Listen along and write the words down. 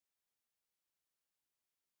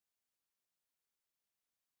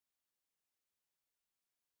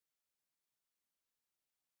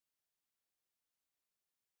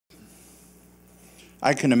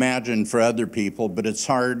I can imagine for other people, but it's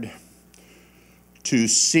hard to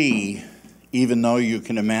see, even though you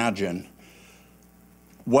can imagine,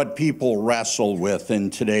 what people wrestle with in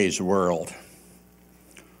today's world.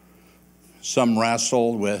 Some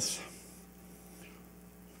wrestle with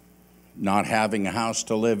not having a house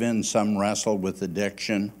to live in. Some wrestle with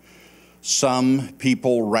addiction. Some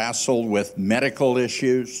people wrestle with medical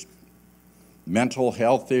issues, mental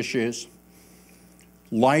health issues.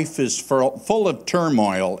 Life is full of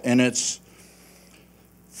turmoil, and it's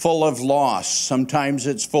full of loss. Sometimes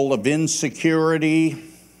it's full of insecurity.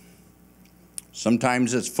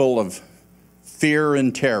 Sometimes it's full of fear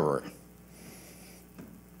and terror.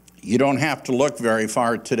 You don't have to look very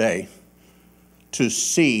far today to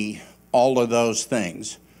see all of those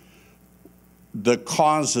things. The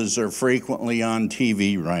causes are frequently on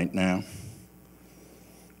TV right now.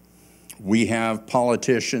 We have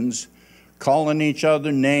politicians calling each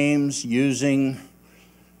other names, using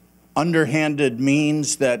underhanded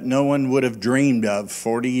means that no one would have dreamed of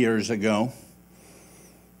 40 years ago.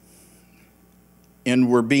 And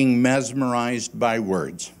we're being mesmerized by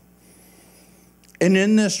words. And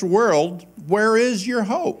in this world, where is your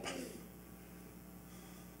hope?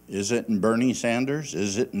 Is it in Bernie Sanders?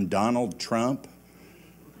 Is it in Donald Trump?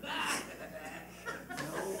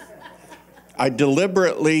 I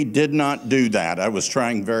deliberately did not do that. I was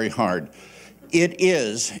trying very hard. It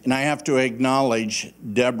is, and I have to acknowledge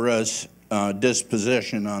Deborah's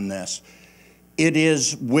disposition on this, it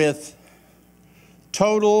is with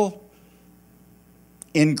total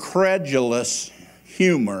incredulous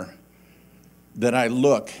humor that I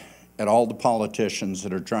look at all the politicians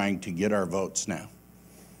that are trying to get our votes now.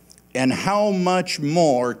 And how much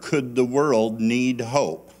more could the world need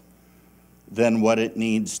hope than what it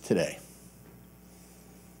needs today?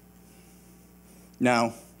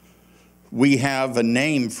 Now, we have a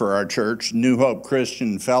name for our church, New Hope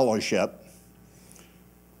Christian Fellowship,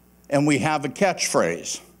 and we have a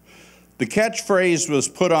catchphrase. The catchphrase was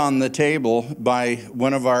put on the table by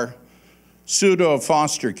one of our pseudo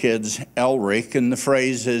foster kids, Elric, and the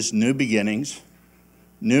phrase is new beginnings,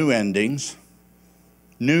 new endings,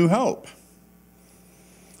 new hope.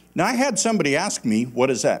 Now, I had somebody ask me, what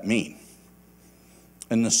does that mean?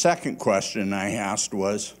 And the second question I asked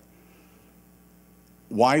was,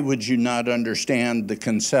 why would you not understand the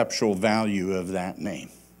conceptual value of that name?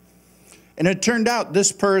 And it turned out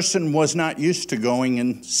this person was not used to going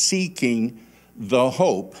and seeking the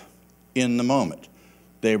hope in the moment.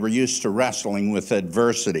 They were used to wrestling with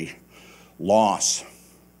adversity, loss,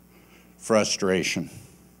 frustration.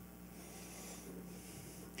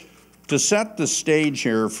 To set the stage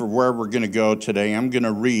here for where we're going to go today, I'm going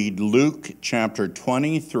to read Luke chapter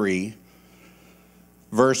 23,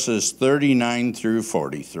 verses 39 through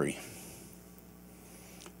 43.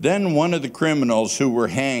 Then one of the criminals who were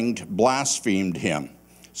hanged blasphemed him,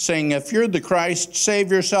 saying, "If you're the Christ,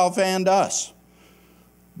 save yourself and us."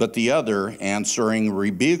 But the other, answering,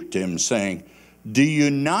 rebuked him, saying, "Do you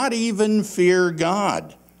not even fear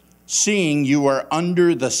God, seeing you are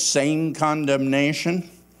under the same condemnation?"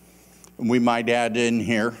 And we might add in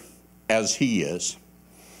here, as he is.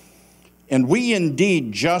 "And we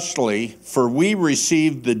indeed justly, for we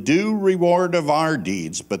received the due reward of our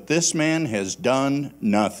deeds, but this man has done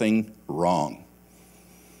nothing wrong."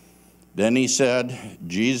 Then he said,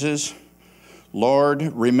 "Jesus,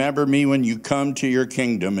 Lord, remember me when you come to your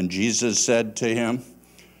kingdom." And Jesus said to him,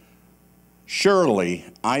 "Surely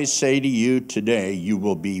I say to you today, you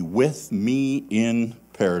will be with me in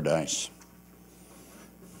paradise."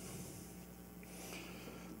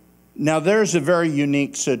 Now there's a very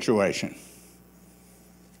unique situation.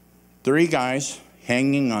 3 guys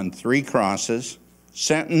hanging on 3 crosses,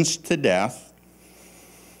 sentenced to death.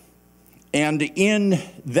 And in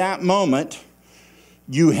that moment,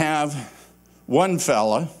 you have one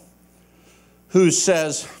fella who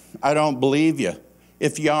says, "I don't believe you.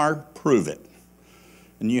 If you are, prove it."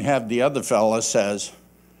 And you have the other fella says,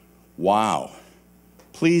 "Wow,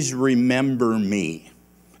 please remember me.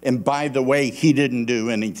 And by the way, he didn't do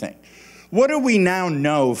anything." What do we now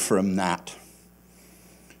know from that?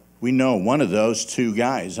 We know one of those 2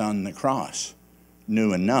 guys on the cross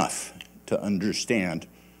knew enough to understand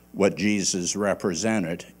what Jesus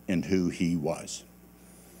represented and who he was.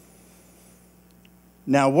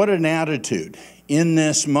 Now, what an attitude in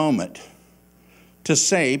this moment to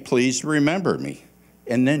say, "Please remember me,"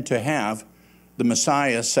 and then to have the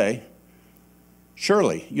Messiah say,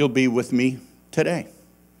 "Surely you'll be with me today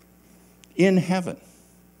in heaven."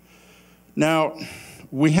 Now,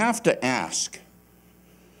 we have to ask,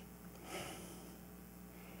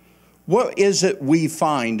 what is it we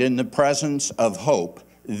find in the presence of hope?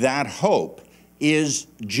 That hope is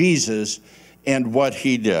Jesus and what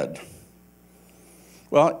he did.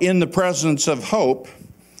 Well, in the presence of hope,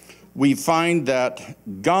 we find that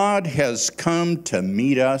God has come to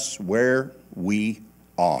meet us where we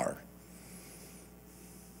are.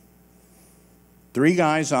 3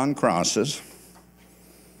 guys on crosses,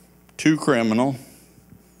 2 criminal,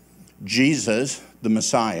 Jesus, the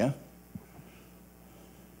Messiah,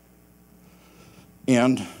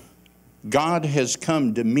 and God has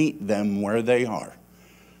come to meet them where they are.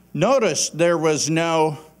 Notice there was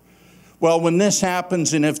no, well, when this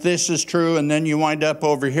happens and if this is true and then you wind up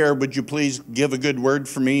over here, would you please give a good word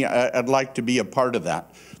for me? I'd like to be a part of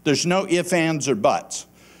that. There's no ifs, ands, or buts.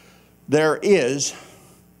 There is,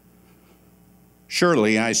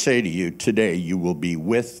 surely I say to you, today you will be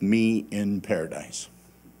with me in paradise.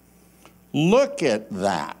 Look at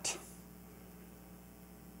that.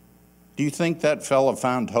 Do you think that fellow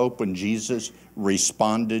found hope when Jesus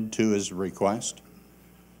responded to his request?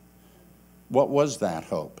 What was that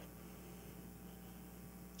hope?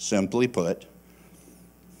 Simply put,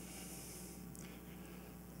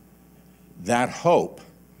 that hope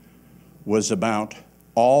was about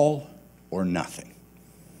all or nothing.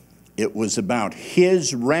 It was about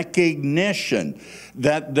his recognition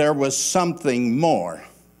that there was something more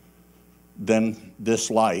than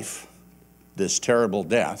this life, this terrible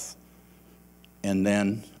death, and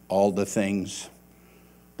then all the things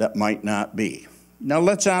that might not be. Now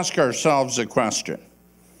let's ask ourselves a question.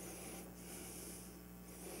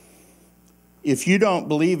 If you don't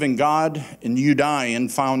believe in God and you die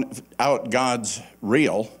and found out God's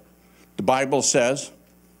real, the Bible says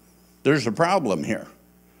there's a problem here.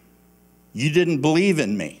 You didn't believe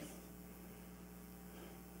in me.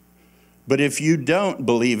 But if you don't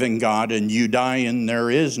believe in God and you die and there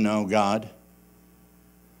is no God,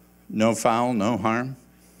 no foul, no harm,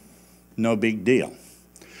 no big deal.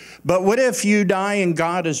 But what if you die and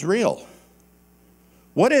God is real?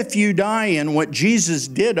 What if you die and what Jesus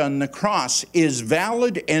did on the cross is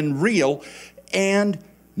valid and real and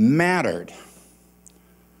mattered?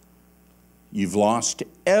 You've lost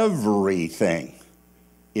everything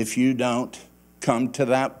if you don't come to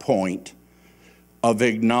that point of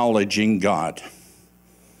acknowledging God.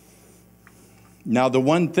 Now, the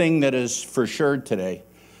one thing that is for sure today,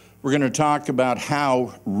 we're going to talk about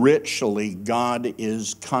how richly God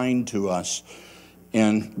is kind to us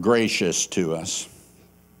and gracious to us.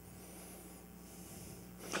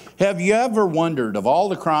 Have you ever wondered, of all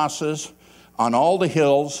the crosses, on all the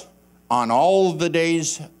hills, on all the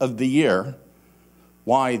days of the year,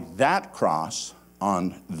 why that cross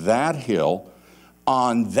on that hill,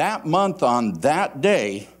 on that month, on that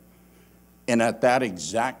day, and at that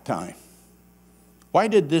exact time? Why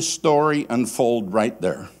did this story unfold right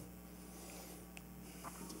there?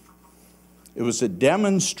 It was a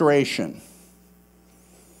demonstration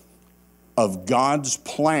of God's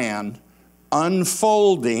plan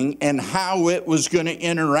unfolding and how it was going to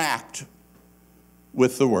interact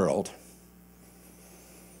with the world.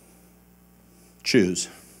 Choose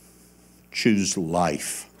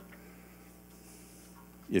life.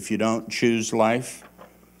 If you don't choose life,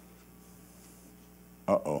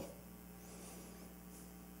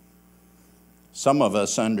 some of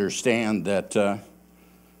us understand that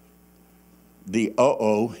the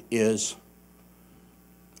is,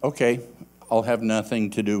 okay, I'll have nothing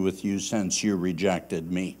to do with you since you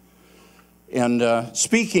rejected me. And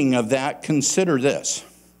speaking of that, consider this.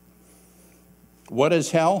 What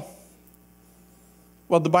is hell?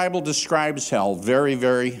 Well, the Bible describes hell very,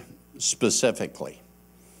 very specifically.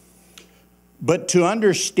 But to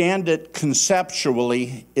understand it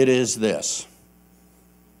conceptually, it is this.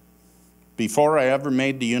 Before I ever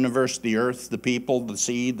made the universe, the earth, the people, the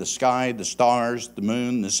sea, the sky, the stars, the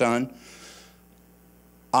moon, the sun,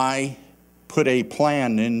 I put a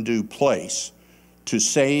plan into place to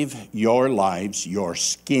save your lives, your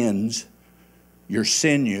skins, your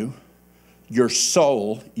sinew, your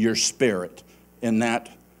soul, your spirit. And that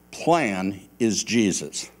plan is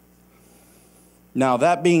Jesus. Now,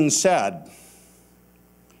 that being said,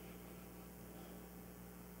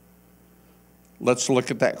 let's look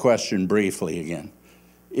at that question briefly again.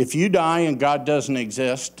 If you die and God doesn't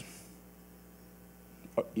exist,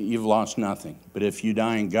 you've lost nothing. But if you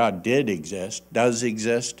die and God did exist, does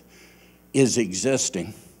exist, is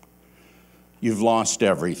existing, you've lost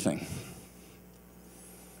everything.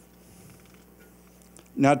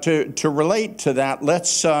 Now, to relate to that,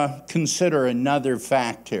 let's consider another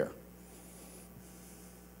fact here.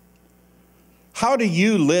 How do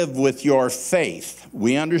you live with your faith?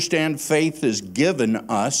 We understand faith is given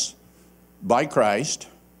us by Christ.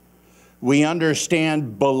 We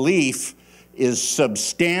understand belief is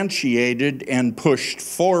substantiated and pushed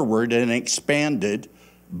forward and expanded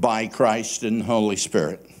by Christ and the Holy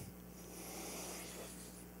Spirit.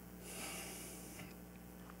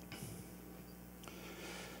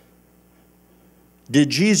 Did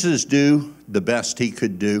Jesus do the best he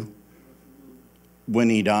could do when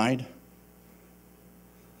he died?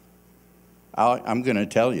 I'm going to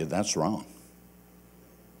tell you that's wrong.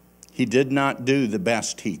 He did not do the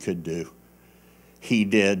best he could do. He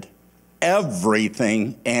did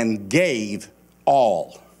everything and gave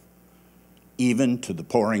all, even to the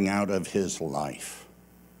pouring out of his life.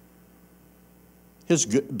 His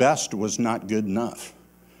best was not good enough.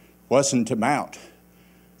 It wasn't about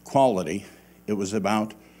quality. It was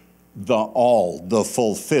about the all, the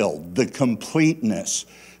fulfilled, the completeness,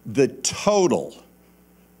 the total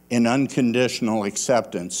and unconditional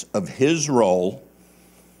acceptance of his role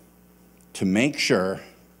to make sure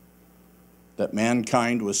that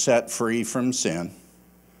mankind was set free from sin,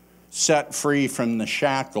 set free from the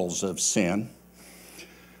shackles of sin.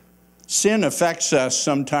 Sin affects us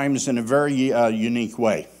sometimes in a very unique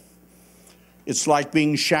way. It's like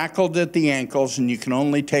being shackled at the ankles, and you can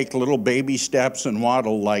only take little baby steps and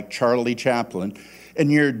waddle like Charlie Chaplin,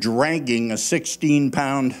 and you're dragging a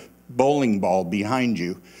 16-pound bowling ball behind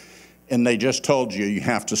you, and they just told you you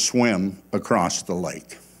have to swim across the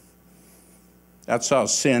lake. That's how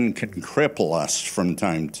sin can cripple us from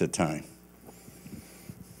time to time.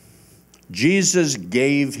 Jesus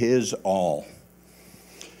gave his all.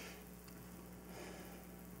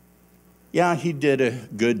 Yeah, he did a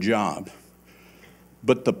good job.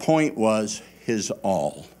 But the point was his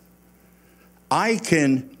all. I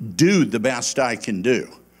can do the best I can do,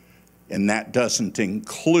 and that doesn't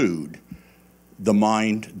include the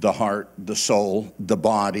mind, the heart, the soul, the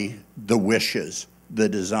body, the wishes, the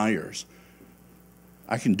desires.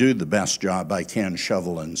 I can do the best job I can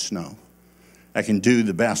shoveling snow. I can do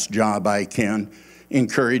the best job I can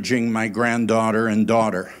encouraging my granddaughter and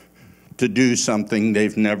daughter to do something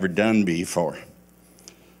they've never done before.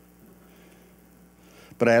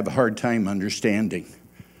 But I have a hard time understanding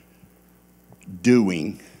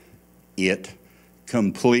doing it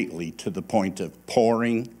completely to the point of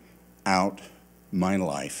pouring out my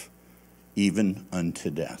life, even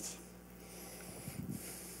unto death.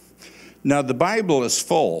 Now, the Bible is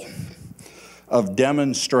full of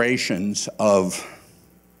demonstrations of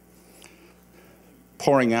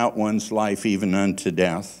pouring out one's life even unto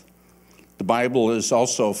death. The Bible is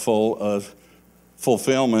also full of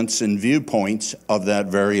fulfillments and viewpoints of that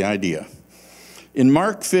very idea. In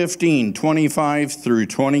Mark 15, 25 through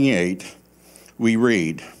 28, we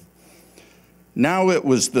read, "Now it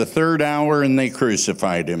was the third hour, and they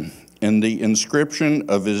crucified him, and the inscription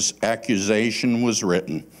of his accusation was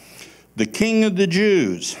written, 'The King of the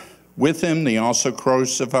Jews.' With him they also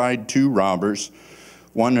crucified two robbers,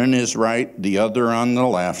 one on his right, the other on the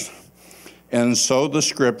left. And so the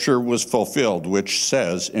scripture was fulfilled, which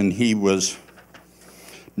says, 'And he was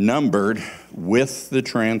numbered with the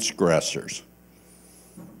transgressors.'"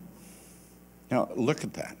 Now, look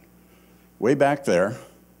at that. Way back there,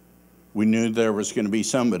 we knew there was going to be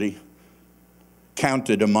somebody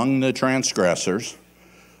counted among the transgressors,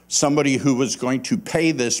 somebody who was going to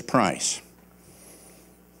pay this price.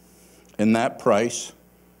 And that price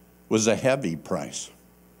was a heavy price.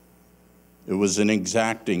 It was an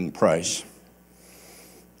exacting price.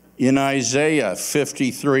 In Isaiah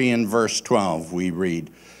 53 and verse 12, we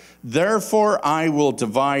read, "Therefore I will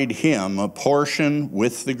divide him a portion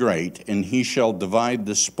with the great, and he shall divide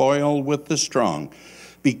the spoil with the strong,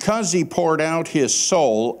 because he poured out his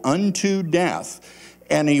soul unto death,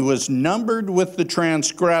 and he was numbered with the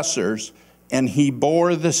transgressors, and he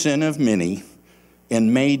bore the sin of many,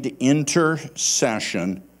 and made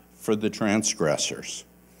intercession for the transgressors."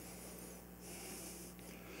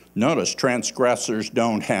 Notice, transgressors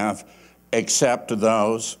don't have "except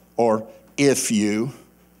those," or "if you,"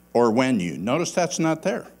 or "when you." Notice that's not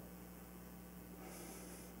there.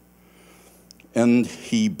 "And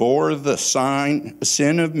he bore the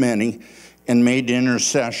sin of many and made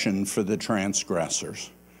intercession for the transgressors."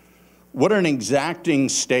 What an exacting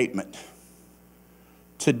statement.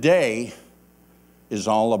 Today is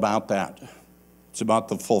all about that. It's about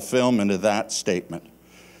the fulfillment of that statement.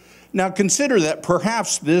 Now consider that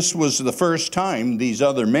perhaps this was the first time these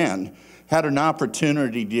other men had an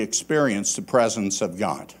opportunity to experience the presence of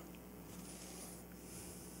God.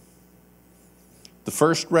 The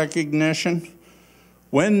first recognition,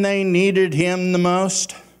 when they needed him the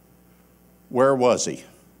most, where was he?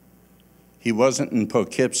 He wasn't in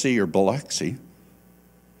Poughkeepsie or Biloxi.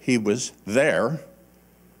 He was there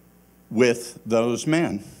with those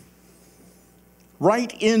men.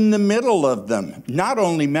 right in the middle of them, not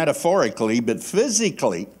only metaphorically, but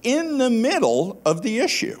physically, in the middle of the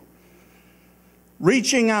issue,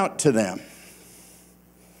 reaching out to them.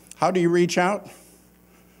 How do you reach out?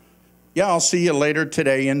 Yeah, I'll see you later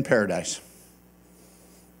today in paradise.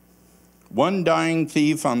 One dying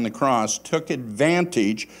thief on the cross took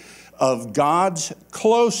advantage of God's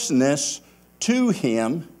closeness to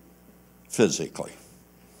him physically.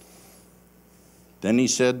 Then he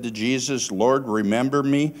said to Jesus, Lord, remember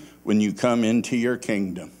me when you come into your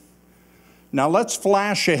kingdom. Now let's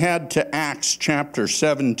flash ahead to Acts chapter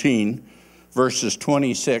 17, verses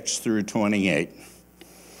 26 through 28.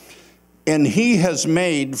 And he has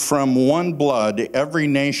made from one blood every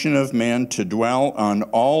nation of men to dwell on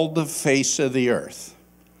all the face of the earth,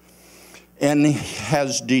 and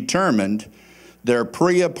has determined their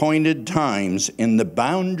pre-appointed times in the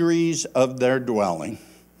boundaries of their dwelling,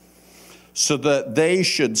 so that they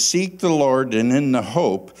should seek the Lord, and in the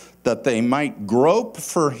hope that they might grope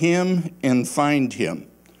for him and find him.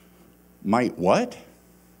 Might what?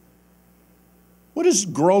 What is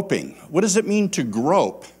groping? What does it mean to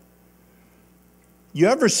grope? You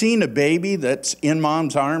ever seen a baby that's in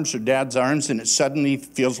mom's arms or dad's arms and it suddenly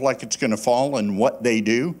feels like it's going to fall, and what they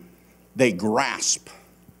do? They grasp.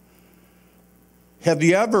 Have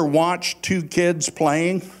you ever watched two kids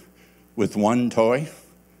playing with one toy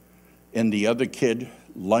and the other kid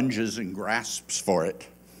lunges and grasps for it?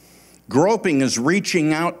 Groping is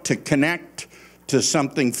reaching out to connect to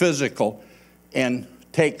something physical and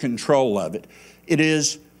take control of it. It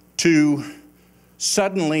is to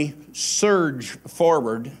suddenly surge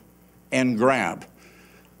forward and grab.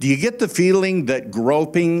 Do you get the feeling that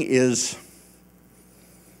groping is,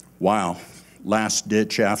 wow,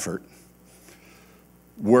 last-ditch effort?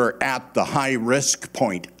 We're at the high-risk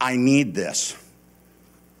point. I need this.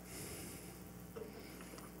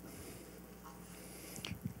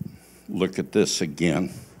 Look at this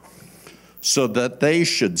again. So that they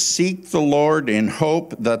should seek the Lord in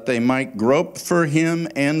hope that they might grope for him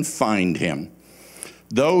and find him.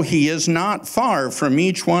 Though he is not far from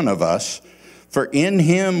each one of us, for in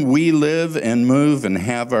him we live and move and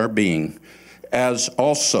have our being, as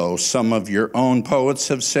also some of your own poets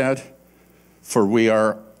have said, for we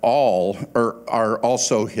are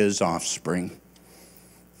also his offspring.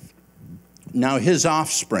 Now his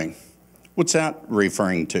offspring, what's that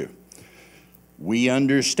referring to? We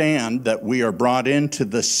understand that we are brought into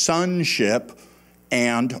the sonship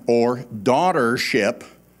and or daughtership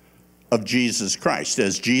of Jesus Christ,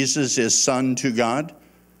 as Jesus is son to God.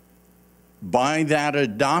 By that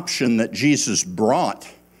adoption that Jesus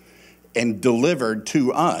brought and delivered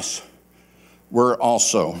to us, we're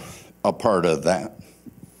also a part of that.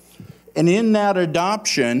 And in that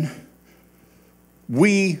adoption,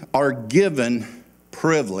 we are given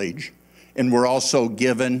privilege, and we're also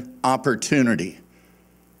given opportunity.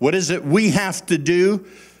 What is it we have to do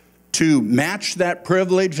to match that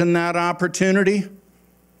privilege and that opportunity?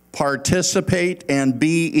 Participate and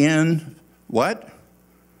be in what?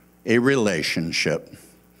 A relationship.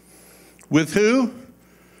 With who?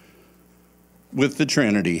 With the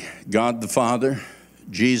Trinity, God the Father,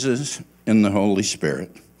 Jesus, and the Holy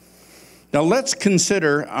Spirit. Now let's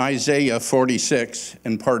consider Isaiah 46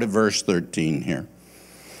 and part of verse 13 here.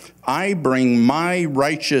 I bring my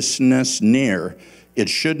righteousness near, it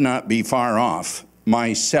should not be far off.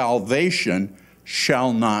 My salvation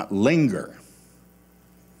shall not linger.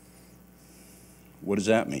 What does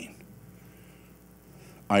that mean?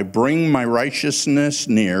 I bring my righteousness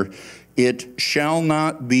near, it shall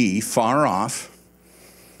not be far off.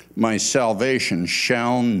 My salvation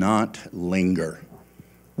shall not linger.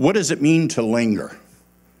 What does it mean to linger?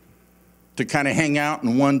 To kind of hang out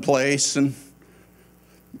in one place? And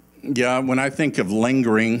yeah, when I think of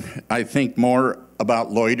lingering, I think more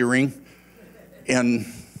about loitering and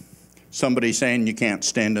somebody saying you can't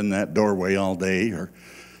stand in that doorway all day, or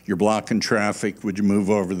you're blocking traffic, would you move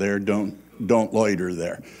over there? Don't loiter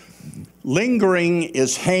there. Lingering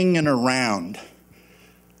is hanging around.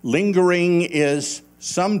 Lingering is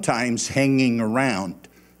sometimes hanging around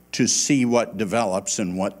to see what develops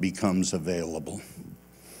and what becomes available.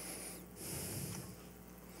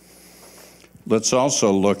 Let's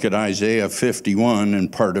also look at Isaiah 51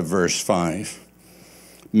 and part of verse 5.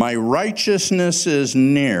 My righteousness is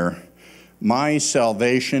near, my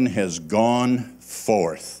salvation has gone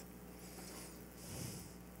forth.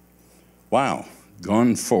 Wow,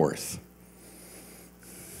 gone forth.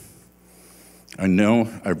 I know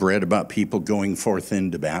I've read about people going forth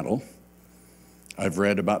into battle. I've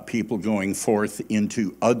read about people going forth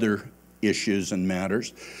into other issues and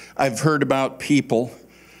matters. I've heard about people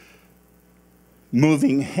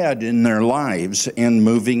moving ahead in their lives and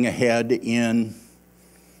moving ahead in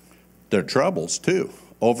their troubles too,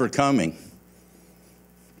 overcoming,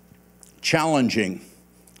 challenging,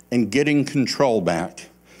 and getting control back.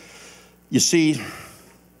 You see,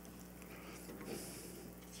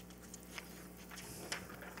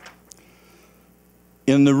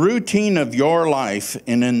 in the routine of your life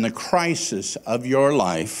and in the crisis of your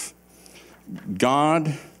life,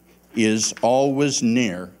 God is always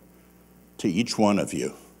near to each one of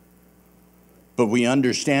you. But we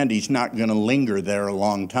understand He's not going to linger there a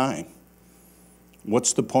long time.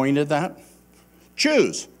 What's the point of that?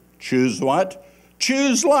 Choose. Choose what?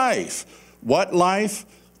 Choose life. What life?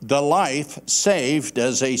 The life saved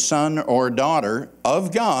as a son or daughter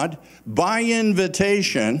of God by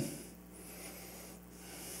invitation.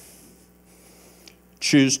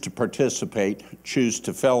 Choose to participate, choose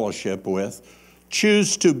to fellowship with,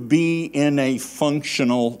 choose to be in a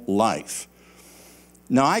functional life.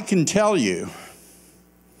 Now, I can tell you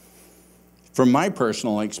from my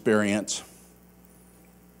personal experience,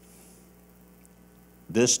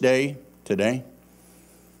 this day, today,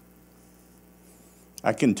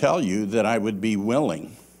 I can tell you that I would be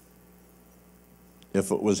willing,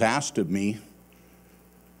 if it was asked of me,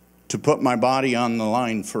 to put my body on the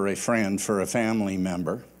line for a friend, for a family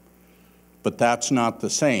member, but that's not the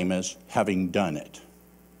same as having done it.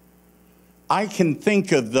 I can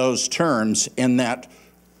think of those terms in that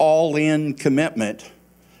all-in commitment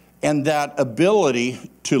and that ability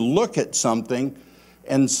to look at something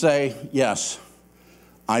and say, yes,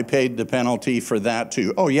 I paid the penalty for that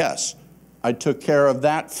too. Oh, yes, I took care of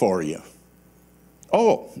that for you.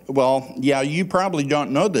 Oh, well, yeah, you probably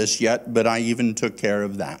don't know this yet, but I even took care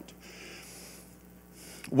of that.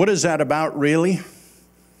 What is that about, really?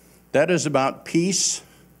 That is about peace,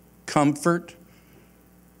 comfort.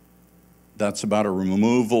 That's about a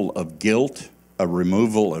removal of guilt, a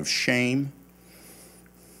removal of shame.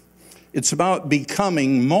 It's about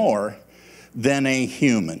becoming more than a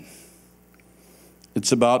human.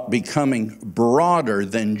 It's about becoming broader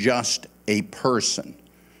than just a person.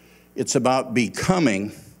 It's about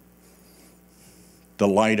becoming the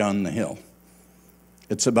light on the hill.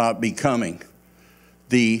 It's about becoming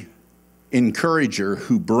the encourager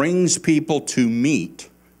who brings people to meet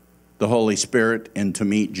the Holy Spirit and to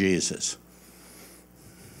meet Jesus.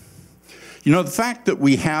 You know, the fact that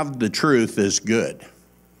we have the truth is good,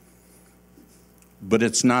 but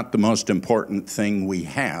it's not the most important thing we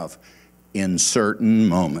have in certain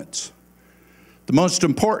moments. The most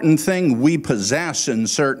important thing we possess in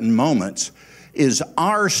certain moments is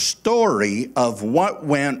our story of what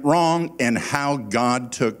went wrong and how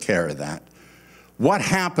God took care of that. What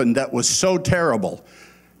happened that was so terrible,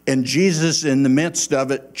 and Jesus in the midst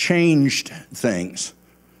of it changed things.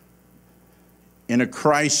 In a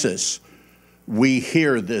crisis, we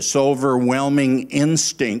hear this overwhelming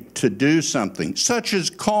instinct to do something, such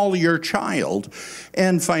as call your child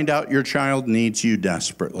and find out your child needs you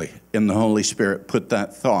desperately. And the Holy Spirit put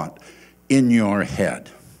that thought in your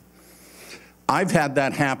head. I've had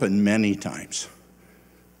that happen many times.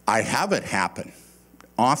 I have it happen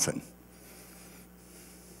often.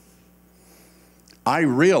 I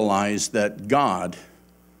realize that God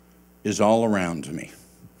is all around me.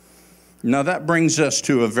 Now that brings us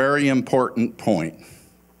to a very important point.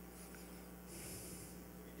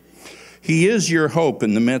 He is your hope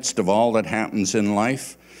in the midst of all that happens in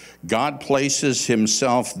life. God places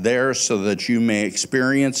Himself there so that you may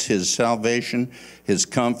experience His salvation, His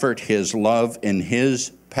comfort, His love, and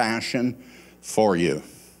His passion for you.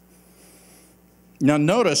 Now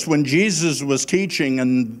notice when Jesus was teaching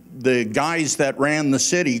and the guys that ran the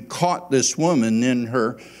city caught this woman in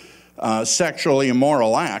her sexually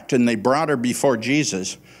immoral act and they brought her before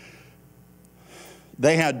Jesus,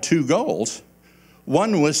 they had two goals.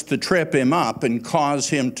 One was to trip him up and cause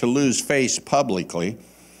him to lose face publicly.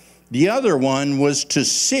 The other one was to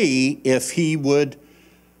see if he would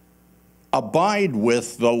abide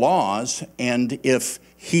with the laws and if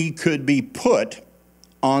he could be put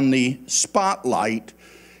on the spotlight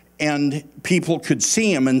and people could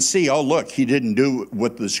see him and see, oh, look, he didn't do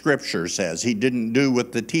what the scripture says. He didn't do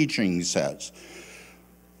what the teaching says.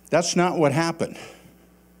 That's not what happened.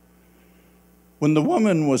 When the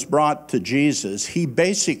woman was brought to Jesus, he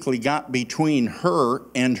basically got between her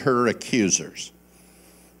and her accusers.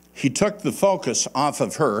 He took the focus off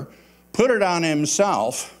of her, put it on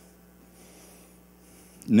himself,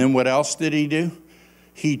 and then what else did he do?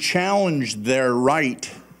 He challenged their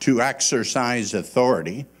right to exercise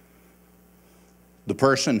authority. The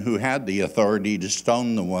person who had the authority to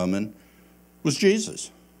stone the woman was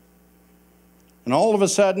Jesus. And all of a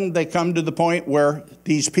sudden, they come to the point where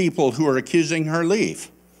these people who are accusing her leave.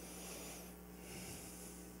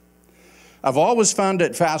 I've always found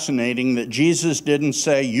it fascinating that Jesus didn't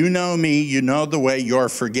say, you know me, you know the way, you're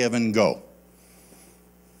forgiven, go.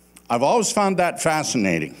 I've always found that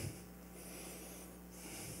fascinating.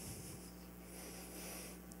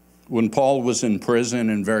 When Paul was in prison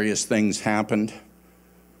and various things happened,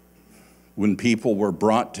 when people were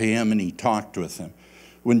brought to him and he talked with them,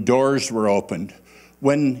 when doors were opened,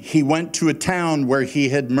 when he went to a town where he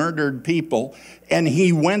had murdered people, and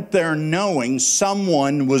he went there knowing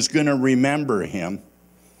someone was going to remember him,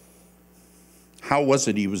 how was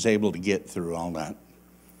it he was able to get through all that?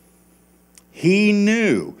 He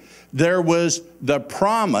knew there was the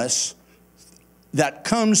promise that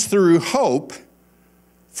comes through hope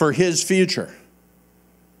for his future.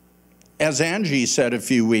 As Angie said a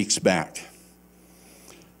few weeks back,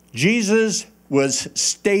 Jesus was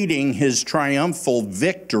stating his triumphal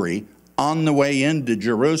victory on the way into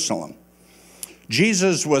Jerusalem.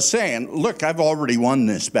 Jesus was saying, look, I've already won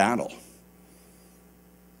this battle.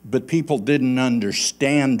 But people didn't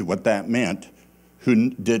understand what that meant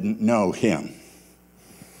who didn't know him.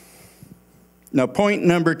 Now, point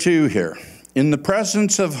number 2 here. In the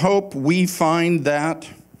presence of hope, we find that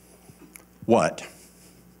what?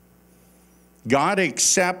 God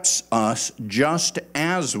accepts us just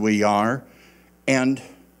as we are and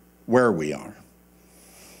where we are.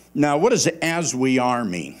 Now, what does as we are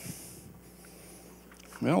mean?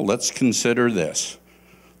 Well, let's consider this.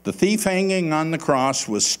 The thief hanging on the cross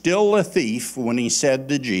was still a thief when he said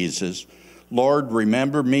to Jesus, Lord,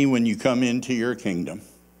 remember me when you come into your kingdom.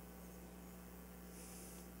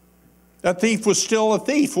 That thief was still a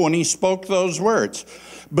thief when he spoke those words.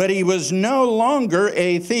 But he was no longer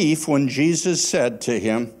a thief when Jesus said to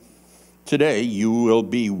him, today you will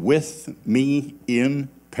be with me in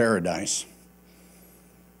paradise.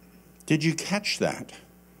 Did you catch that?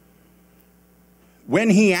 When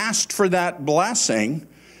he asked for that blessing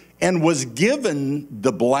and was given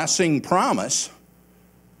the blessing promise,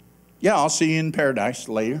 yeah, I'll see you in paradise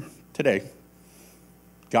later today.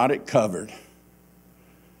 Got it covered.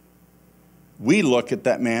 We look at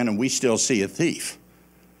that man and we still see a thief.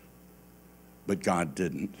 But God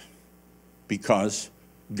didn't, because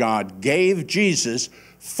God gave Jesus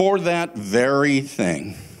for that very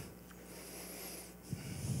thing.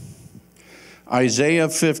 Isaiah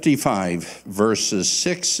 55, verses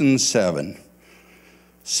 6 and 7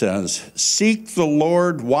 says, seek the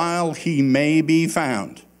Lord while he may be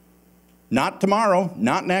found. Not tomorrow,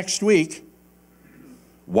 not next week.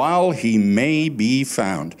 While he may be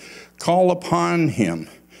found. Call upon him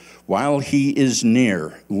while he is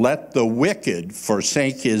near. Let the wicked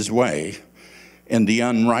forsake his way, and the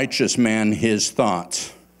unrighteous man his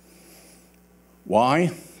thoughts.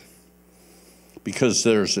 Why? Because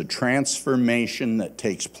there's a transformation that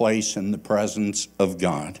takes place in the presence of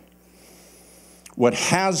God. What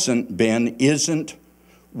hasn't been isn't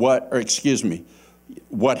what,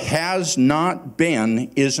 what has not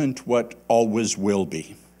been isn't what always will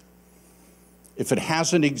be. If it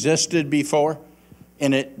hasn't existed before,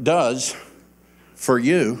 and it does for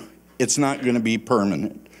you, it's not going to be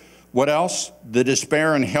permanent. What else? The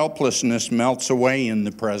despair and helplessness melts away in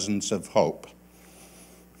the presence of hope.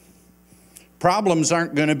 Problems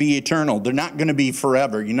aren't going to be eternal. They're not going to be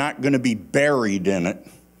forever. You're not going to be buried in it.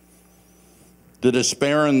 The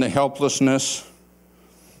despair and the helplessness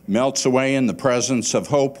melts away in the presence of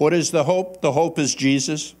hope. What is the hope? The hope is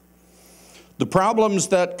Jesus. The problems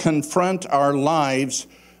that confront our lives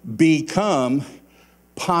become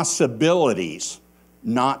possibilities,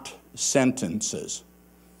 not sentences.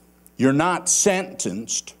 You're not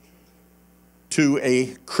sentenced to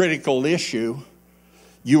a critical issue.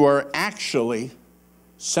 You are actually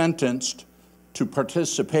sentenced to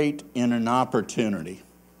participate in an opportunity.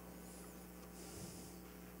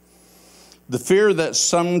 The fear that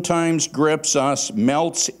sometimes grips us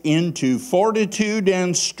melts into fortitude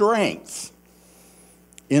and strength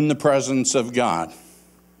in the presence of God.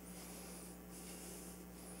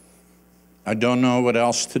 I don't know what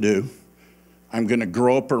else to do. I'm going to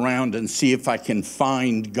grope around and see if I can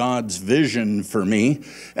find God's vision for me.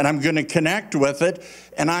 And I'm going to connect with it.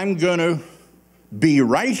 And I'm going to be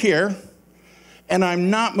right here. And I'm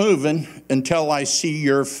not moving until I see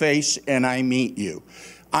your face and I meet you.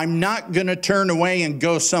 I'm not going to turn away and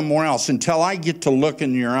go somewhere else until I get to look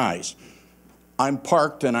in your eyes. I'm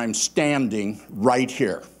parked and I'm standing right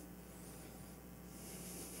here.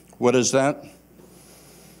 What is that?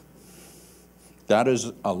 That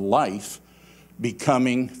is a life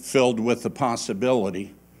becoming filled with the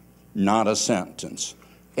possibility, not a sentence.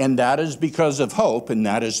 And that is because of hope, and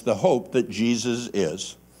that is the hope that Jesus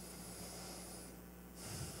is.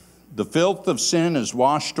 The filth of sin is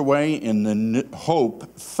washed away in the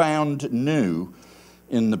hope found new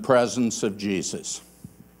in the presence of Jesus.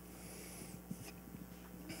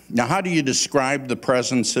 Now, how do you describe the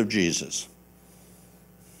presence of Jesus?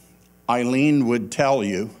 Eileen would tell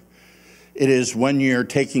you it is when you're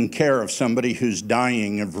taking care of somebody who's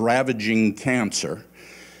dying of ravaging cancer,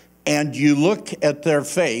 and you look at their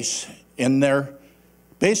face and they're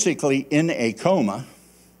basically in a coma,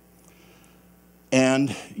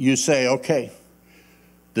 and you say, okay,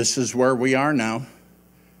 this is where we are now.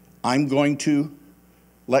 I'm going to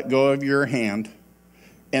let go of your hand.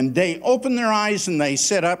 And they open their eyes and they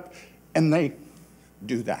sit up and they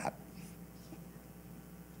do that.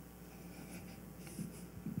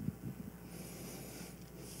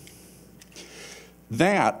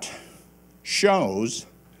 That shows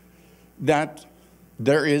that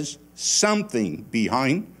there is something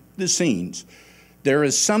behind the scenes. There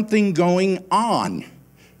is something going on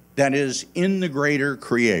that is in the greater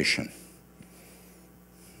creation.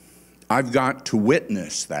 I've got to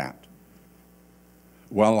witness that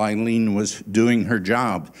while Eileen was doing her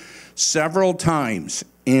job several times,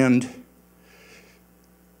 and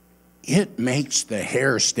it makes the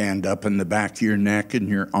hair stand up in the back of your neck and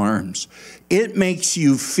your arms. It makes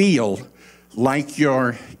you feel like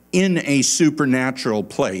you're in a supernatural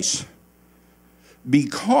place,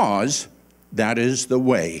 because that is the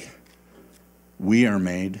way we are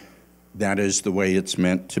made. That is the way it's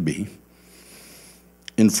meant to be.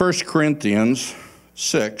 In 1 Corinthians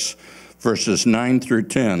 6, verses 9 through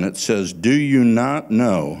 10, it says, "Do you not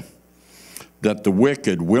know that the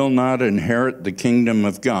wicked will not inherit the kingdom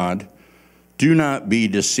of God? Do not be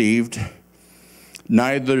deceived.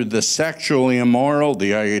 Neither the sexually immoral,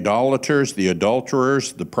 the idolaters, the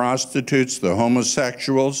adulterers, the prostitutes, the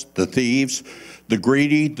homosexuals, the thieves, the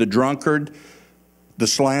greedy, the drunkard, the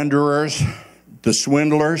slanderers, the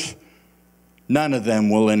swindlers, none of them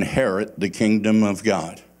will inherit the kingdom of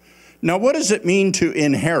God." Now, what does it mean to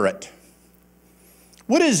inherit?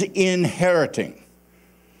 What is inheriting?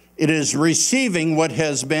 It is receiving what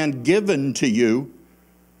has been given to you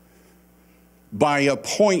by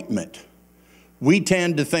appointment. We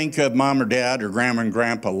tend to think of mom or dad or grandma and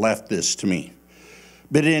grandpa left this to me.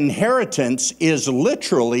 But inheritance is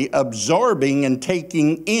literally absorbing and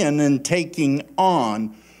taking in and taking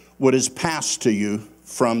on what is passed to you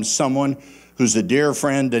from someone who's a dear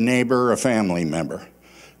friend, a neighbor, a family member.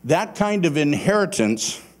 That kind of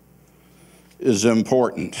inheritance is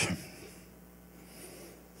important.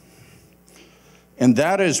 And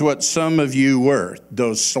that is what some of you were,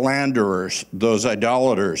 those slanderers, those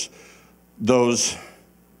idolaters, those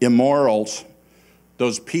immorals,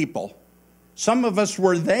 those people. Some of us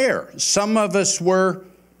were there. Some of us were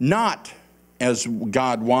not as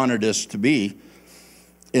God wanted us to be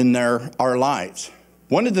in our lives.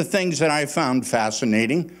 One of the things that I found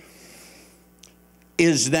fascinating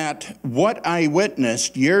is that what I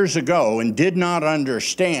witnessed years ago and did not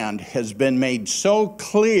understand has been made so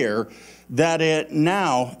clear that it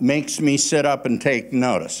now makes me sit up and take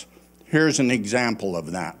notice. Here's an example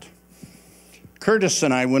of that. Curtis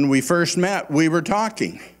and I, when we first met, we were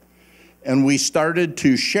talking, and we started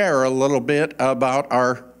to share a little bit about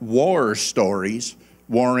our war stories,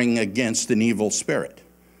 warring against an evil spirit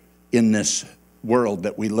in this world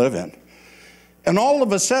that we live in. And all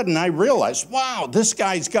of a sudden I realized, wow, this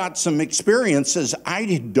guy's got some experiences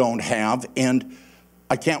I don't have, and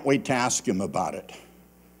I can't wait to ask him about it.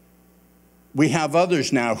 We have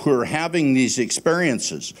others now who are having these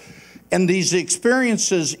experiences, and these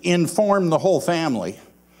experiences inform the whole family,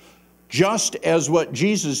 just as what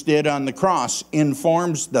Jesus did on the cross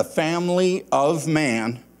informs the family of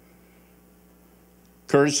man.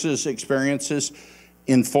 Curtis's experiences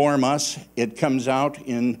inform us. It comes out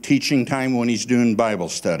in teaching time when he's doing Bible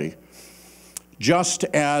study. Just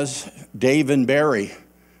as Dave and Barry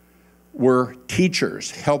were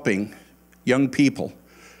teachers helping young people,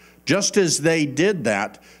 just as they did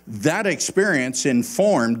that, that experience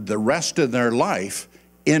informed the rest of their life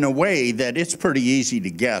in a way that it's pretty easy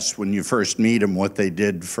to guess when you first meet them what they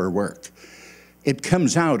did for work. It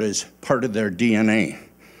comes out as part of their DNA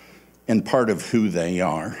and part of who they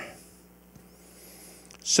are.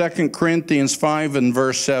 2 Corinthians 5 and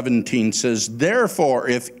verse 17 says, "Therefore,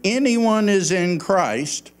 if anyone is in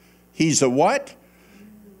Christ, he's a" what?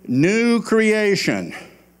 "New creation.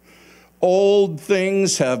 Old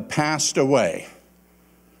things have passed away.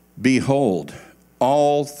 Behold,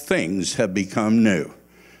 all things have become new."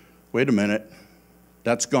 Wait a minute.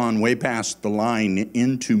 That's gone way past the line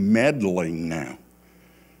into meddling now.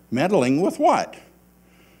 Meddling with what?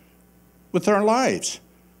 with our lives.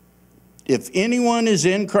 If anyone is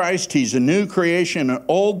in Christ, he's a new creation, and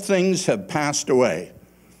old things have passed away.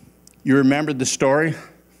 You remember the story?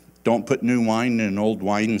 Don't put new wine in old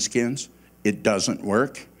wineskins. It doesn't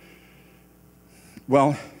work.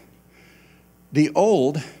 Well, the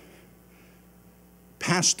old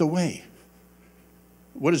passed away.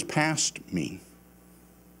 What does past mean?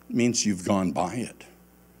 It means you've gone by it.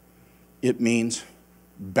 It means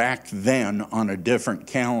back then on a different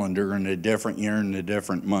calendar in a different year in a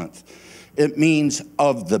different month. It means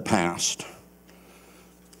of the past.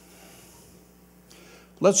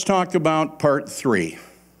 Let's talk about part 3.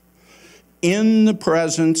 In the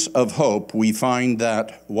presence of hope, we find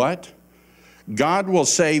that what? God will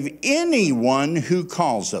save anyone who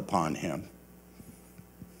calls upon him.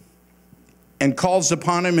 And calls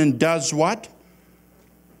upon him and does what?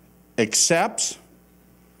 Accepts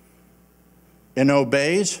and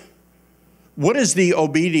obeys. What is the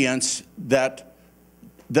obedience that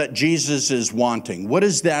Jesus is wanting? What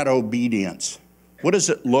is that obedience? What does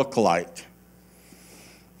it look like?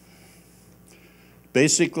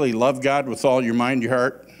 Basically, love God with all your mind, your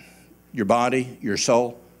heart, your body, your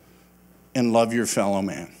soul, and love your fellow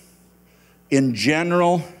man. In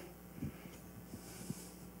general,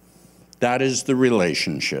 that is the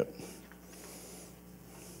relationship.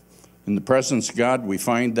 In the presence of God, we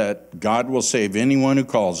find that God will save anyone who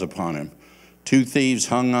calls upon him. 2 thieves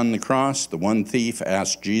hung on the cross. The one thief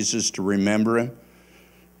asked Jesus to remember him,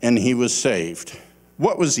 and he was saved.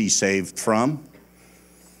 What was he saved from?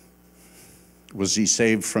 Was he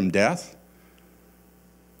saved from death?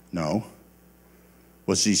 No.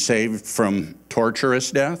 Was he saved from torturous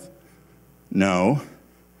death? No.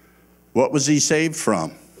 What was he saved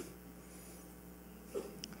from?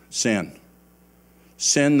 Sin.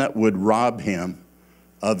 Sin that would rob him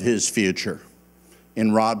of his future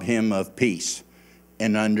and rob him of peace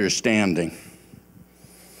and understanding.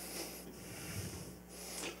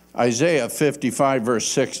 Isaiah 55, verse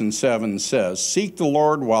 6 and 7 says, "Seek the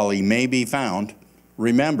Lord while he may be found."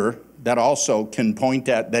 Remember, that also can point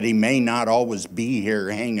at that he may not always be here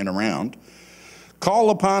hanging around. "Call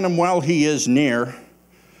upon him while he is near.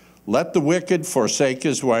 Let the wicked forsake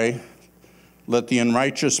his way. Let the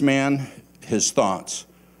unrighteous man his thoughts.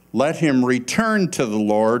 Let him return to the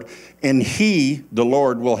Lord, and he, the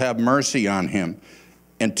Lord, will have mercy on him,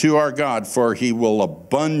 and to our God, for he will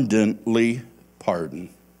abundantly pardon."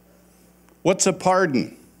 What's a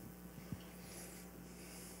pardon?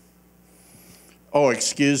 Oh,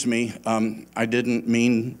 excuse me. I didn't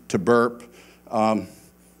mean to burp.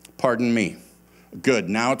 Pardon me. Good.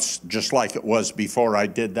 Now it's just like it was before I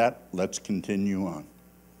did that. Let's continue on.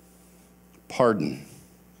 Pardon.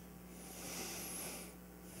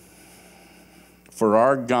 For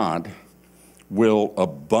our God will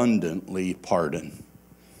abundantly pardon.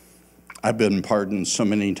 I've been pardoned so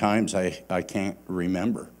many times I can't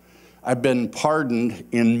remember. I've been pardoned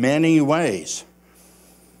in many ways.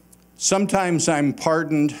 Sometimes I'm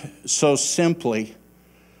pardoned so simply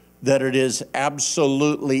that it is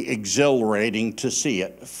absolutely exhilarating to see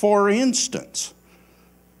it. For instance,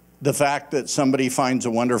 the fact that somebody finds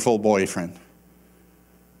a wonderful boyfriend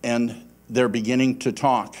and they're beginning to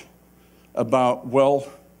talk about, well,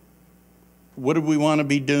 what do we want to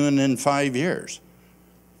be doing in 5 years?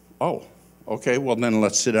 Oh, okay, well then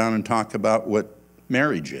let's sit down and talk about what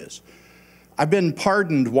marriage is. I've been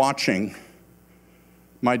pardoned watching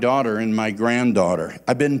my daughter and my granddaughter.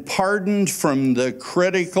 I've been pardoned from the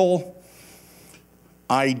critical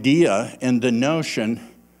idea and the notion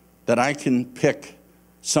that I can pick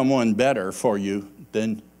someone better for you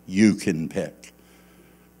than you can pick.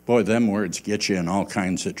 Boy, them words get you in all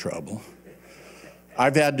kinds of trouble.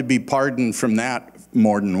 I've had to be pardoned from that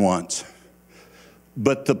more than once.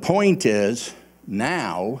 But the point is,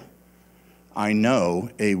 now I know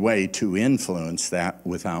a way to influence that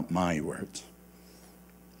without my words.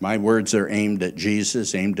 My words are aimed at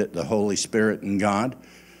Jesus, aimed at the Holy Spirit and God,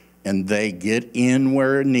 and they get in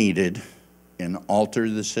where needed and alter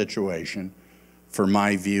the situation for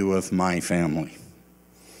my view of my family.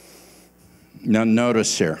 Now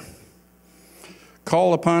notice here.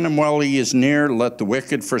 Call upon him while he is near. Let the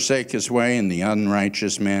wicked forsake his way, and the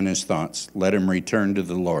unrighteous man his thoughts. Let him return to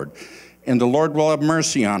the Lord. And the Lord will have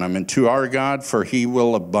mercy on him, and to our God, for he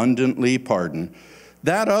will abundantly pardon.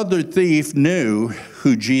 That other thief knew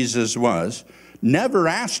who Jesus was, never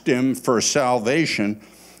asked him for salvation,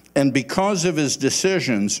 and because of his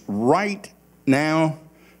decisions right now,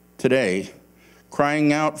 today,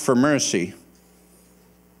 crying out for mercy,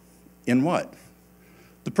 in what?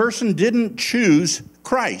 The person didn't choose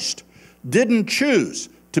Christ, didn't choose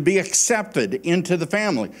to be accepted into the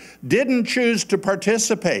family, didn't choose to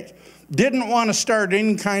participate, didn't want to start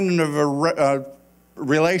any kind of a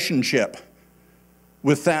relationship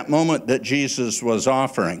with that moment that Jesus was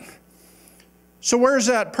offering. So where's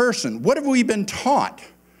that person? What have we been taught?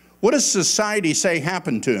 What does society say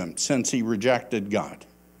happened to him since he rejected God?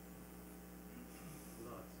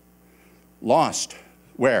 Lost.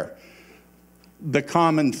 Where? The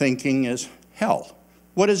common thinking is hell.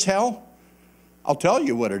 What is hell? I'll tell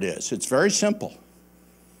you what it is. It's very simple.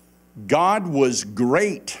 God was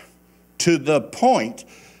great to the point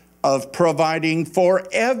of providing for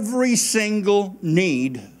every single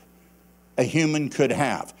need a human could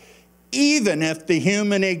have. Even if the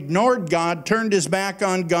human ignored God, turned his back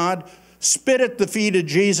on God, spit at the feet of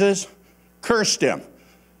Jesus, cursed him,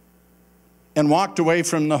 and walked away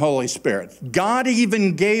from the Holy Spirit. God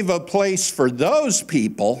even gave a place for those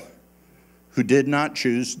people who did not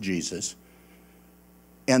choose Jesus.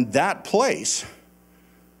 And that place,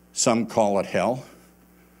 some call it hell,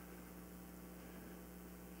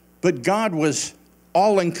 but God was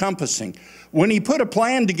all-encompassing. When he put a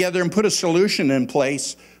plan together and put a solution in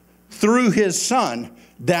place through his Son,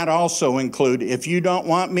 that also included, if you don't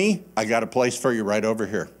want me, I got a place for you right over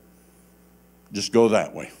here. Just go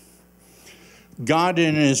that way. God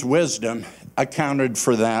in his wisdom accounted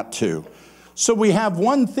for that too. So we have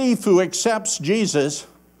one thief who accepts Jesus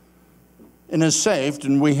and is saved,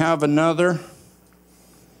 and we have another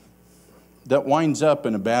that winds up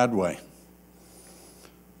in a bad way.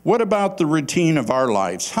 What about the routine of our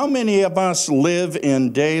lives? How many of us live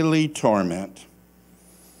in daily torment?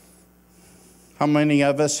 How many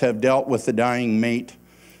of us have dealt with a dying mate,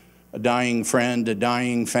 a dying friend, a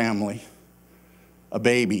dying family, a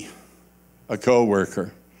baby, a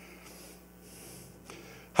coworker?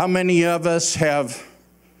 How many of us have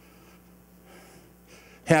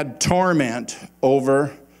had torment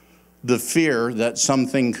over the fear that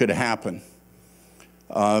something could happen?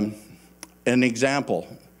 An example,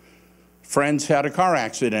 friends had a car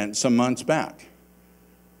accident some months back.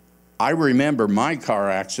 I remember my car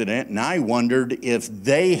accident, and I wondered if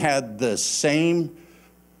they had the same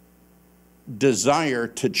desire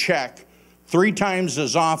to check 3 times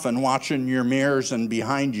as often, watching your mirrors and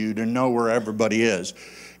behind you to know where everybody is.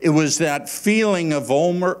 It was that feeling of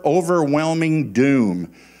overwhelming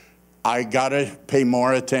doom. I got to pay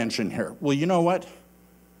more attention here. Well, you know what?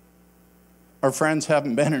 Our friends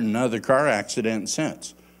haven't been in another car accident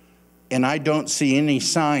since. And I don't see any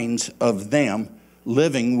signs of them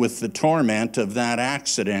living with the torment of that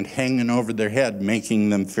accident hanging over their head, making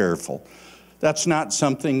them fearful. That's not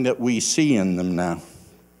something that we see in them now.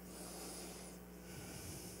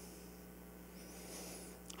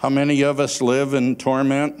 How many of us live in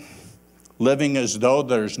torment, living as though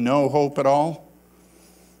there's no hope at all,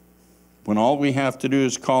 when all we have to do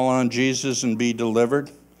is call on Jesus and be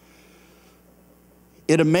delivered?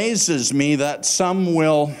 It amazes me that some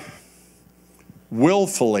will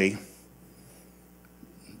willfully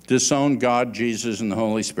disown God, Jesus, and the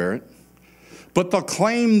Holy Spirit, but they'll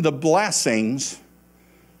claim the blessings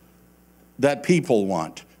that people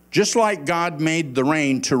want. Just like God made the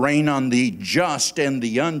rain to rain on the just and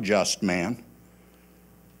the unjust man,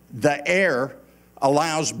 the air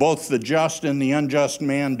allows both the just and the unjust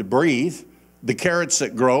man to breathe. The carrots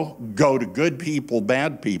that grow go to good people,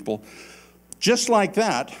 bad people. Just like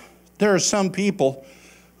that, there are some people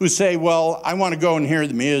who say, well, I want to go and hear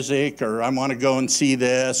the music, or I want to go and see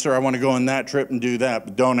this, or I want to go on that trip and do that,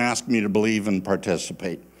 but don't ask me to believe and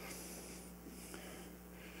participate.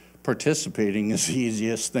 Participating is the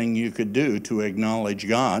easiest thing you could do to acknowledge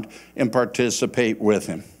God and participate with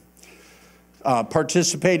him.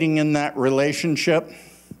 Participating in that relationship,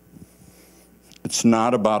 it's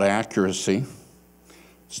not about accuracy.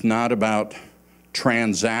 It's not about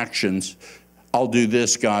transactions. I'll do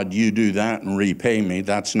this, God, you do that, and repay me.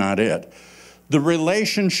 That's not it. The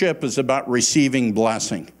relationship is about receiving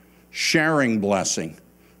blessing, sharing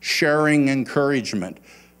encouragement,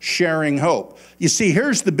 sharing hope. You see,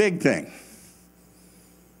 here's the big thing.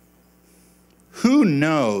 Who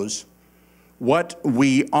knows what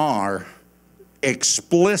we are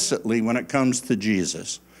explicitly when it comes to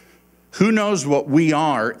Jesus? Who knows what we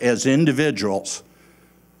are as individuals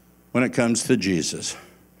when it comes to Jesus?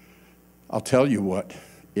 I'll tell you what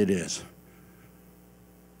it is.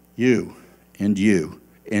 You and you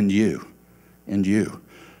and you and you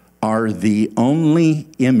are the only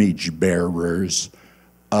image bearers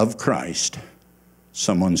of Christ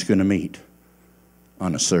someone's going to meet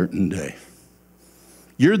on a certain day.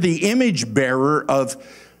 You're the image bearer of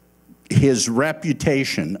his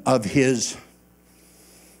reputation, of his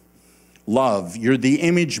love. You're the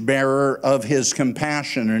image bearer of his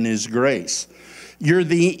compassion and his grace. You're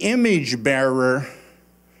the image bearer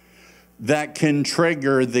that can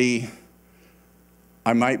trigger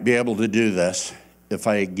I might be able to do this if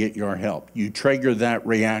I get your help. You trigger that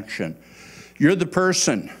reaction. You're the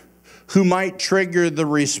person who might trigger the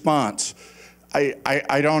response.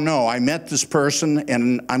 I don't know. I met this person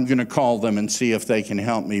and I'm going to call them and see if they can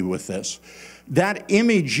help me with this. That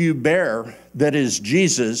image you bear that is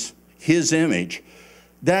Jesus, his image,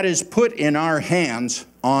 that is put in our hands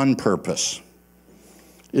on purpose.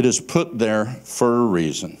 It is put there for a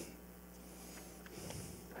reason.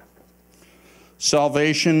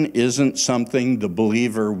 Salvation isn't something the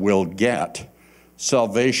believer will get.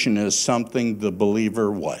 Salvation is something the believer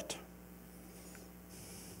what?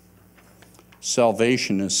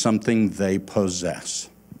 Salvation is something they possess.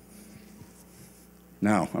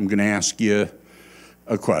 Now, I'm going to ask you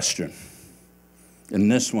a question.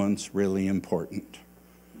 And this one's really important.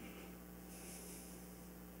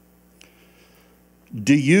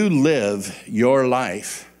 Do you live your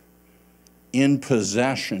life in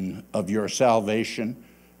possession of your salvation,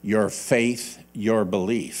 your faith, your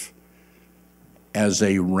belief, as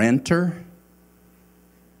a renter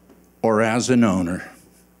or as an owner?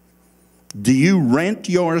 Do you rent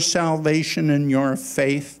your salvation and your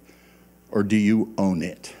faith, or do you own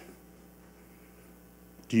it?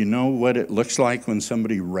 Do you know what it looks like when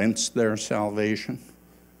somebody rents their salvation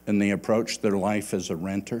and they approach their life as a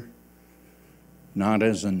renter, not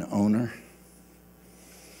as an owner?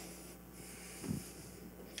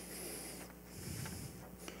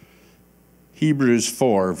 Hebrews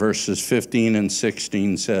 4, verses 15 and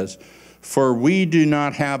 16 says, "For we do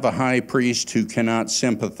not have a high priest who cannot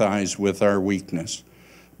sympathize with our weakness,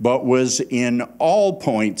 but was in all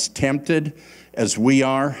points tempted as we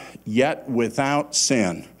are, yet without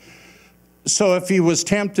sin." So if he was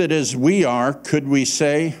tempted as we are, could we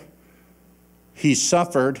say he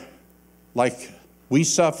suffered like we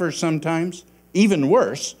suffer sometimes? Even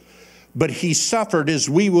worse, but he suffered as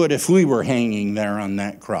we would if we were hanging there on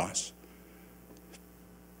that cross.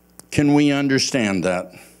 Can we understand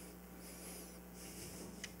that?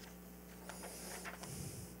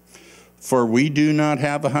 For we do not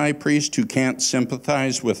have a high priest who can't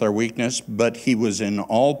sympathize with our weakness, but he was in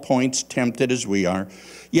all points tempted as we are,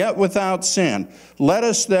 yet without sin. Let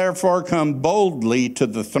us therefore come boldly to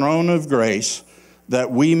the throne of grace, that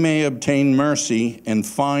we may obtain mercy and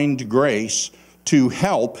find grace to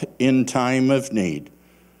help in time of need.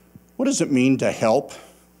 What does it mean to help?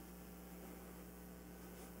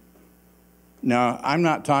 Now, I'm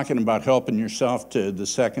not talking about helping yourself to the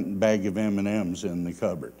second bag of M&Ms in the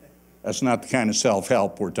cupboard. That's not the kind of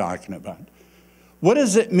self-help we're talking about. What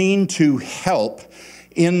does it mean to help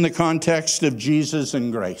in the context of Jesus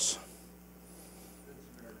and grace?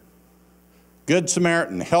 Good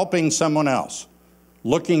Samaritan, helping someone else,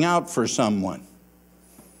 looking out for someone.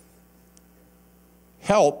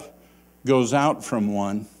 Help goes out from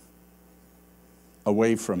one,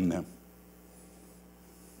 away from them.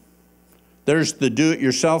 There's the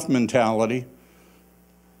do-it-yourself mentality.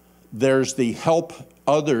 There's the help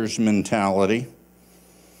others mentality.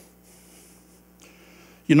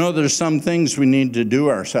 You know, there's some things we need to do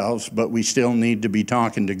ourselves, but we still need to be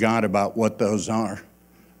talking to God about what those are.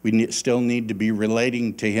 We still need to be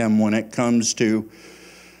relating to him when it comes to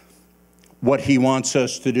what he wants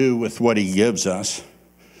us to do with what he gives us.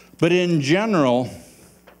 But in general,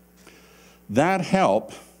 that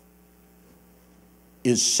help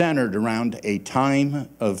is centered around a time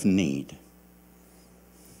of need.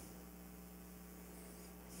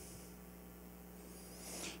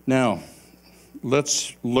 Now,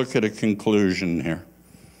 let's look at a conclusion here.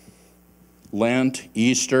 Lent,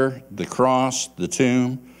 Easter, the cross, the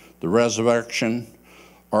tomb, the resurrection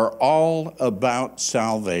are all about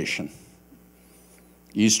salvation.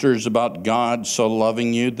 Easter is about God so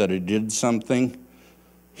loving you that he did something.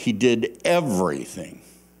 He did everything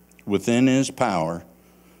within his power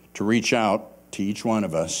to reach out to each one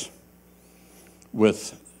of us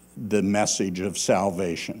with the message of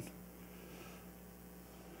salvation.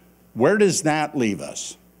 Where does that leave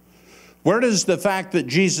us? Where does the fact that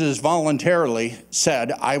Jesus voluntarily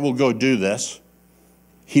said, I will go do this,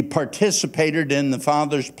 he participated in the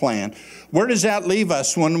Father's plan, where does that leave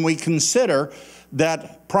us when we consider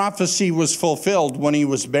that prophecy was fulfilled when he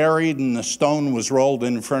was buried and the stone was rolled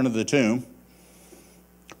in front of the tomb?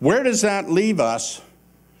 Where does that leave us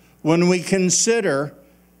when we consider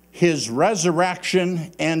his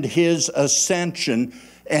resurrection and his ascension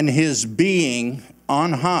and his being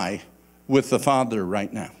on high with the Father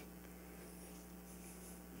right now?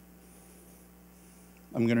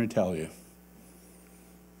 I'm going to tell you.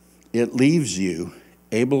 It leaves you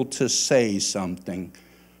able to say something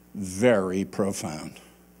very profound.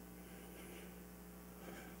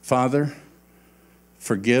 Father,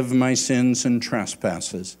 forgive my sins and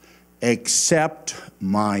trespasses. Accept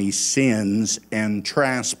my sins and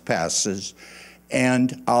trespasses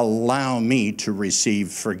and allow me to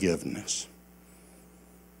receive forgiveness.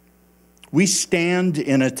 We stand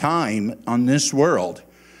in a time on this world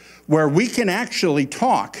where we can actually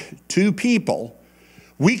talk to people.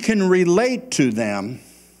 We can relate to them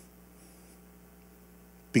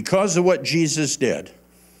because of what Jesus did.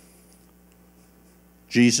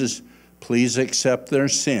 Jesus, please accept their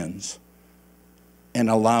sins and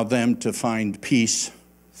allow them to find peace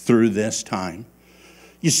through this time.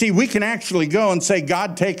 You see, we can actually go and say,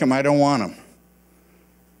 God, take them, I don't want them.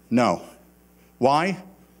 No. Why?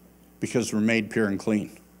 Because we're made pure and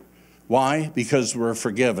clean. Why? Because we're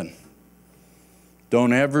forgiven.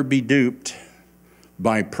 Don't ever be duped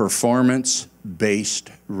by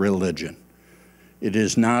performance-based religion. It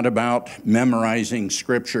is not about memorizing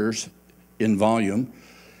scriptures in volume.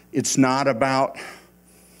 It's not about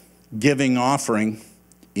giving offering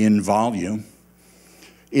in volume.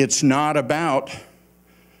 It's not about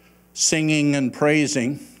singing and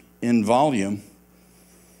praising in volume.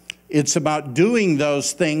 It's about doing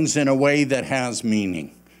those things in a way that has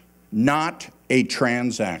meaning, not a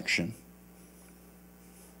transaction.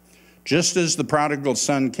 Just as the prodigal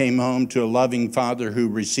son came home to a loving father who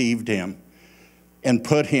received him and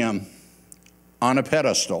put him on a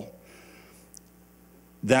pedestal,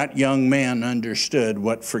 that young man understood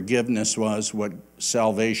what forgiveness was, what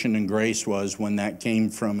salvation and grace was when that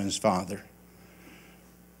came from his father.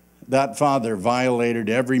 That father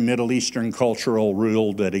violated every Middle Eastern cultural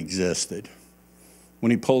rule that existed.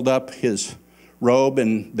 When he pulled up his robe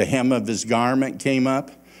and the hem of his garment came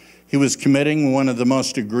up, he was committing one of the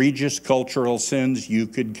most egregious cultural sins you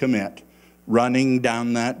could commit, running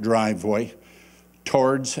down that driveway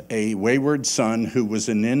towards a wayward son who was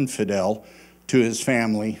an infidel to his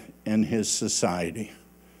family and his society.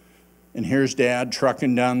 And here's Dad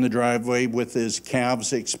trucking down the driveway with his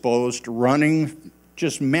calves exposed, running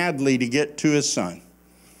just madly to get to his son.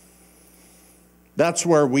 That's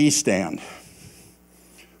where we stand.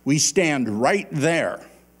 We stand right there,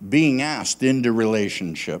 being asked into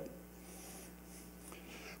relationship.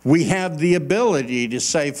 We have the ability to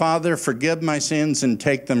say, Father, forgive my sins and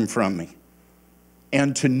take them from me,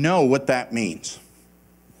 and to know what that means.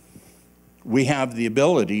 We have the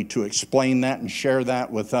ability to explain that and share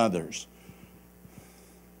that with others.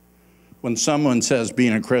 When someone says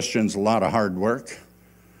being a Christian is a lot of hard work,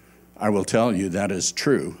 I will tell you that is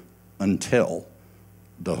true until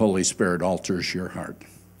the Holy Spirit alters your heart.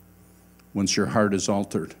 Once your heart is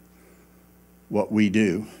altered, what we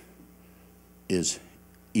do is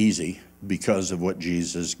easy because of what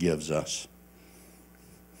Jesus gives us.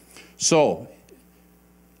 So,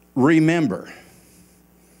 remember,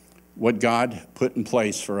 what God put in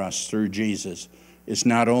place for us through Jesus is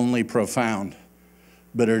not only profound,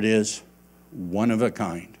 but it is one of a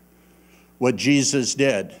kind. What Jesus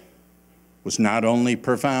did was not only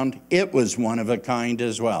profound, it was one of a kind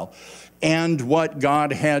as well. And what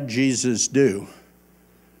God had Jesus do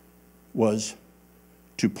was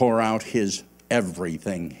to pour out his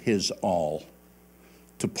everything, his all,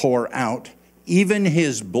 to pour out even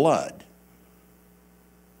his blood,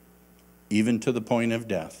 even to the point of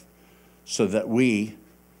death, so that we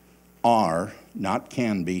are, not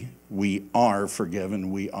can be, we are forgiven,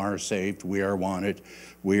 we are saved, we are wanted,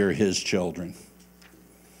 we are his children.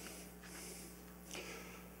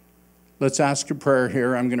 Let's ask a prayer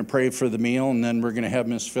here. I'm going to pray for the meal, and then we're going to have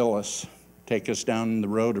Miss Phyllis take us down the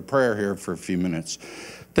road of prayer here for a few minutes.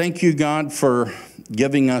 Thank you, God, for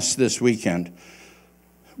giving us this weekend.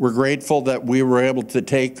 We're grateful that we were able to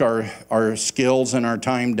take our skills and our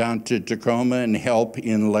time down to Tacoma and help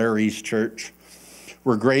in Larry's church.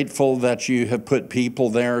 We're grateful that you have put people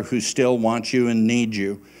there who still want you and need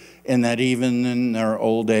you, and that even in their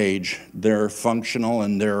old age, they're functional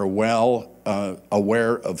and they're well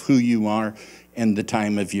aware of who you are and the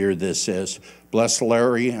time of year this is. Bless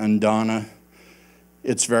Larry and Donna.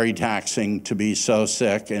 It's very taxing to be so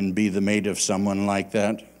sick and be the mate of someone like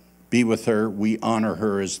that. Be with her. We honor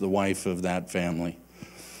her as the wife of that family.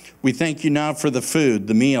 We thank you now for the food,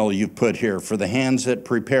 the meal you've put here, for the hands that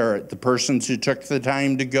prepare it, the persons who took the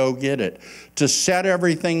time to go get it, to set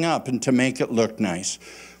everything up and to make it look nice.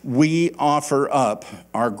 We offer up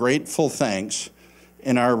our grateful thanks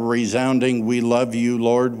and our resounding, we love you,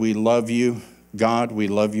 Lord, we love you, God, we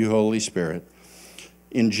love you, Holy Spirit.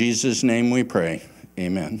 In Jesus' name we pray,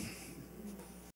 amen.